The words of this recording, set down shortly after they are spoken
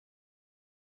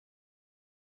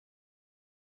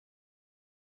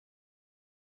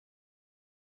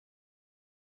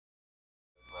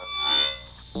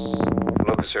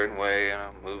look a certain way, and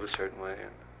I'll move a certain way,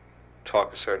 and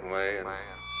talk a certain way, and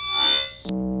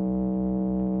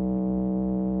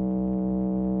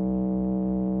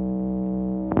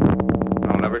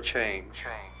I'll never change.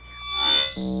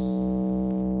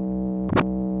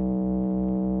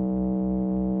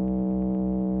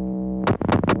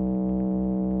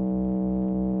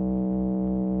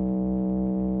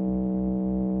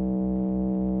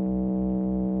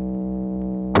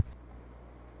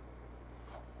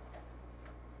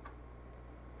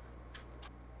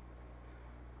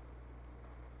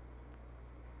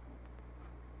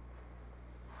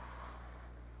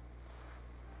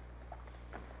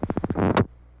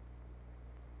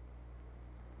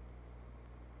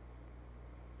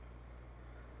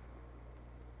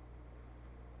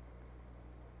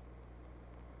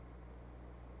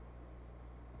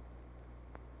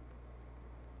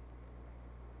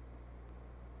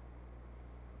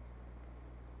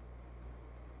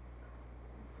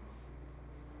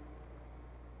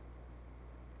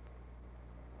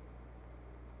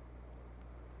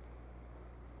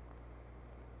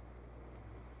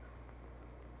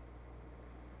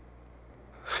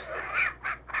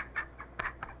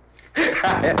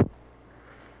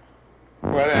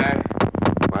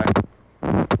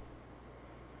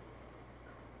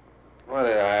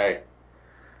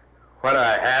 What did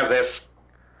I have this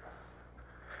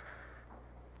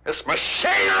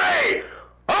machinery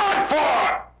on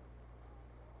for?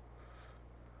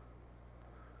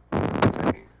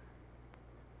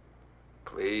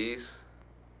 Please,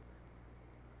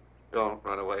 don't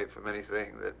run away from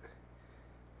anything that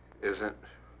isn't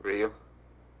real.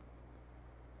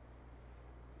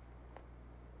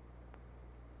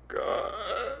 God.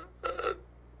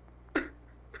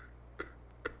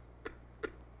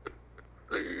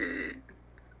 Please.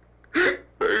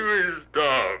 Please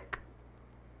stop.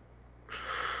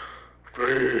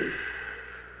 Please.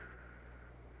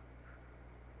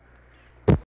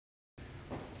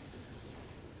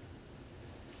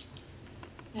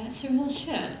 That's a real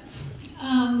shit.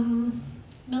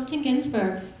 Milton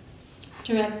Ginsberg,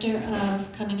 director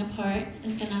of Coming Apart,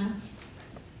 is gonna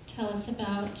tell us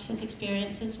about his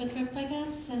experiences with RIP, I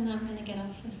guess, and I'm gonna get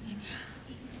off this thing.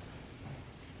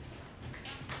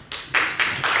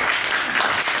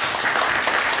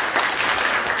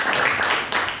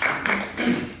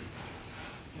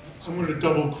 I'm going to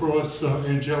double-cross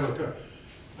Angelica.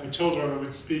 I told her I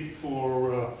would speak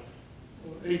for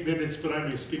 8 minutes, but I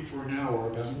may speak for an hour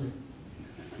about it.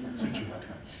 It's a joke.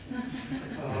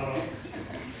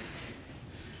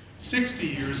 60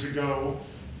 years ago,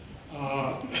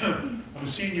 I'm a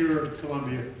senior at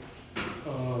Columbia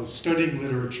studying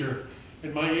literature,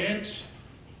 and my aunt,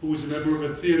 who was a member of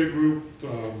a theater group,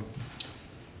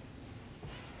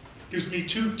 gives me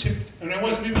 2 tickets, and I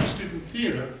wasn't interested in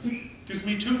theater, gives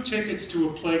me 2 tickets to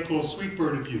a play called Sweet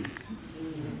Bird of Youth.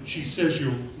 She says,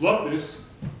 you'll love this.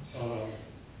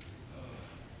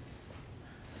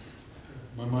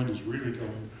 My mind is really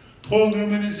going. Paul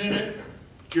Newman is in it,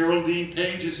 Geraldine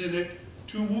Page is in it,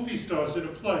 2 movie stars in a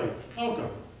play. I'll go.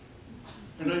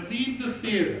 And I leave the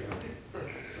theater,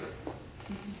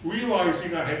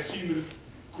 realizing I have seen the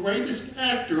greatest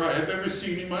actor I have ever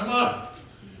seen in my life.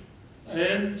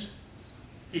 And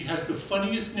he has the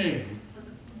funniest name,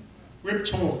 Rip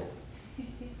Torn.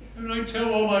 And I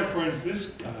tell all my friends,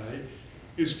 this guy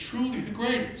is truly the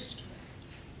greatest.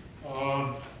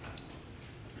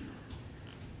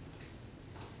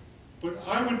 But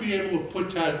I would be able to put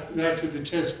that to the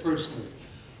test personally.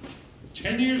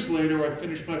 10 years later, I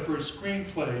finished my first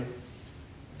screenplay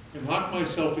and locked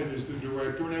myself in as the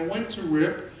director. And I went to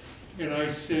Rip and I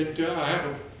said, I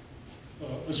have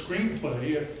a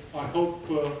screenplay. I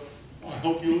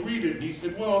hope you'll read it. And he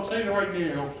said, well, I'll tell you right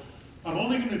now, I'm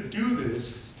only going to do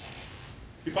this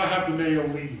if I have the male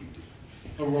lead,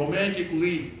 a romantic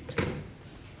lead,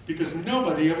 because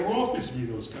nobody ever offers me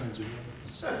those kinds of roles.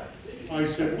 I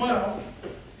said, well,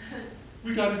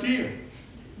 we got a deal.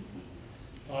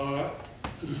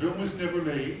 The film was never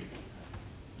made.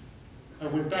 I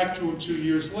went back to him 2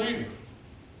 years later,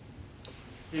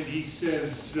 and he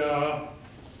says,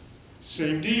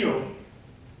 same deal.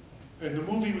 And the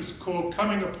movie was called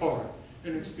Coming Apart,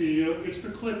 and it's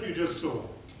the clip you just saw.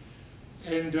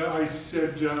 And I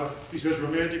said, he says,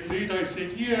 romantic lead? I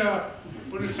said, yeah,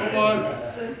 but it's a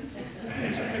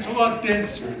lot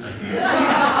denser.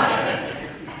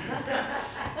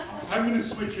 I'm going to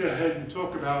switch ahead and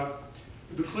talk about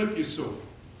the clip you saw.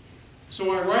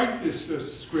 So I write this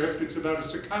script. It's about a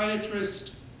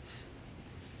psychiatrist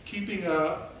keeping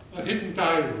a hidden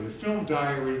diary, a film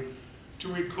diary,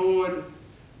 to record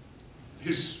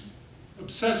his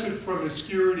obsessive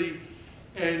promiscuity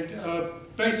and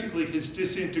basically his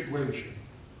disintegration.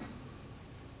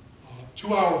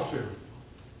 2-hour film.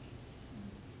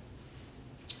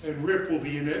 And Rip will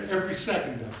be in it every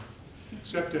second of it,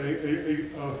 except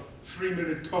a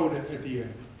 3-minute coda at the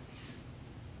end.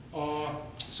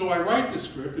 So I write the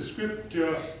script. The script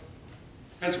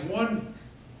has one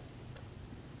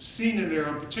scene in there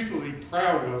I'm particularly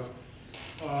proud of.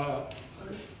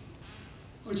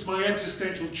 It's my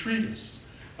existential treatise.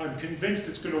 I'm convinced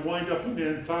it's going to wind up in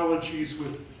anthologies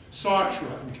with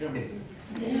Sartre and Camus.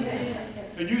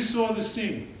 And you saw the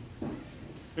scene.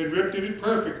 And Rip did it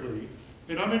perfectly.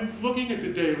 And I'm looking at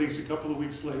the dailies a couple of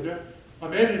weeks later.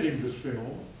 I'm editing the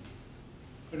film.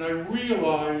 And I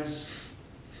realize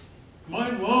my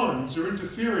lines are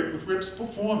interfering with Rip's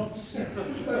performance.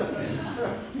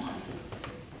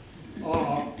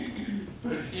 But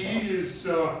he is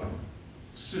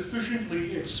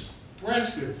sufficiently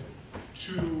expressive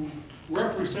to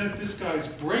represent this guy's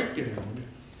breakdown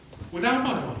without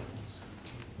my lines.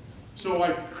 So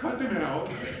I cut them out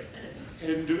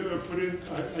and put in,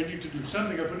 I need to do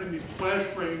something. I put in these flash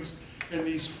frames and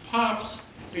these pops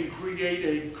and create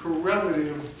a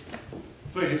correlative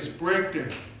for his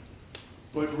breakdown.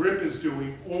 But Rip is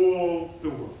doing all the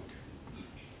work.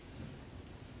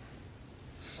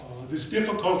 This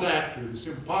difficult actor, this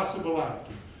impossible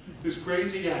actor, this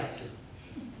crazy actor.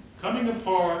 Coming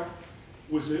Apart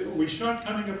we shot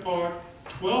Coming Apart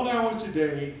 12 hours a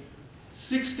day,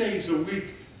 6 days a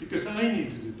week, because I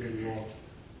needed a day off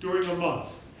during a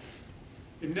month.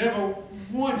 And never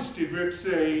once did Rip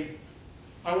say,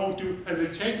 I won't do, and the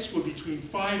takes were between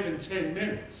 5 and 10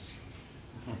 minutes.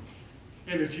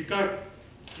 And if you got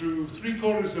through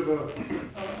 3/4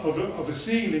 of a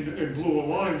scene and blew a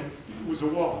line, it was a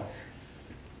wash.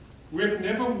 Rip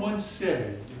never once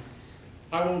said,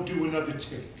 I won't do another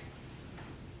take.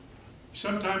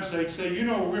 Sometimes they'd say, you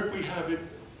know, Rip, we have it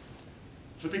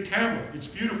for the camera. It's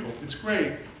beautiful. It's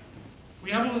great.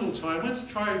 We have a little time. Let's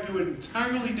try to do it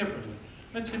entirely differently.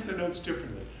 Let's hit the notes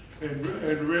differently. And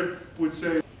Rip would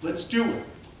say, let's do it.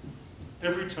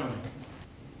 Every time.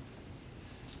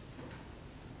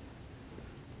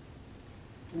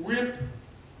 Rip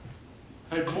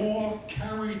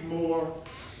carried more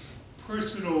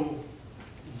personal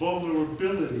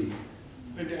vulnerability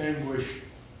and anguish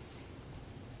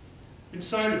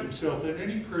inside of himself than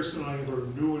any person I ever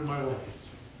knew in my life.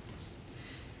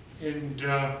 And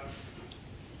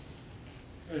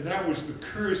that was the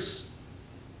curse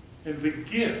and the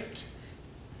gift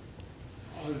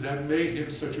that made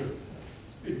him such an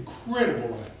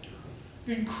incredible actor.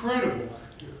 Incredible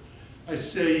actor. I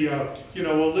say, you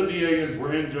know, Olivier and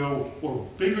Brando were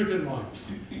bigger than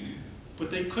life, but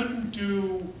they couldn't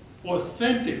do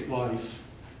authentic life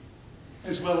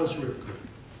as well as Rip could.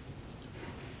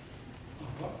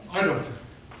 I don't think.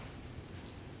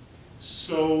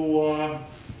 So,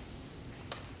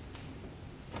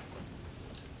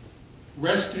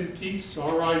 rest in peace,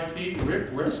 R.I.P.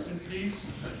 Rip, rest in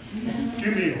peace.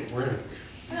 Give me a break.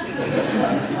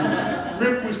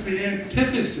 Rip was the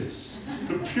antithesis,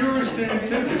 the purest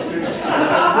antithesis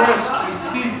of rest in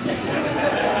peace.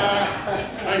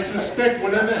 I suspect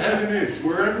whatever heaven is,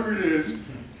 wherever it is,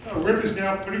 Rip is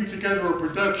now putting together a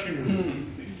production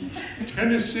of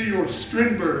Tennessee or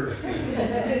Strindberg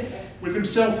with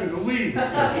himself in the lead.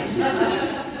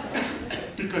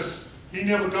 Because he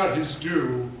never got his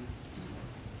due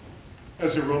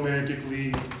as a romantic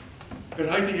lead. And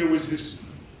I think it was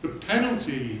the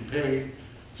penalty he paid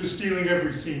for stealing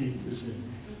every scene he was in.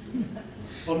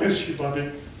 I'll miss you,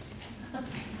 Bobby.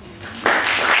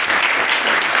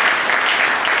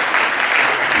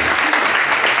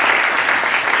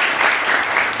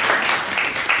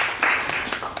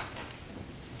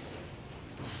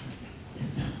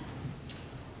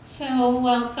 So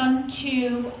welcome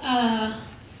to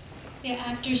the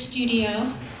Actstu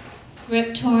Studio,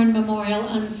 Rip Torn Memorial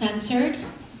Uncensored.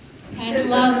 I'd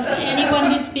love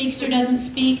anyone who speaks or doesn't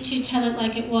speak to tell it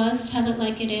like it was, tell it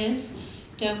like it is.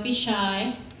 Don't be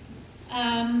shy.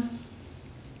 The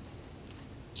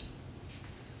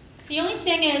only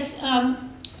thing is,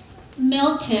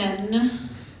 Milton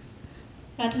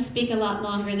got to speak a lot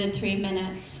longer than 3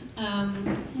 minutes,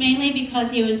 mainly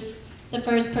because he was the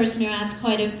first person who asked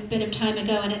quite a bit of time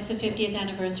ago, and it's the 50th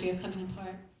anniversary of Coming Apart.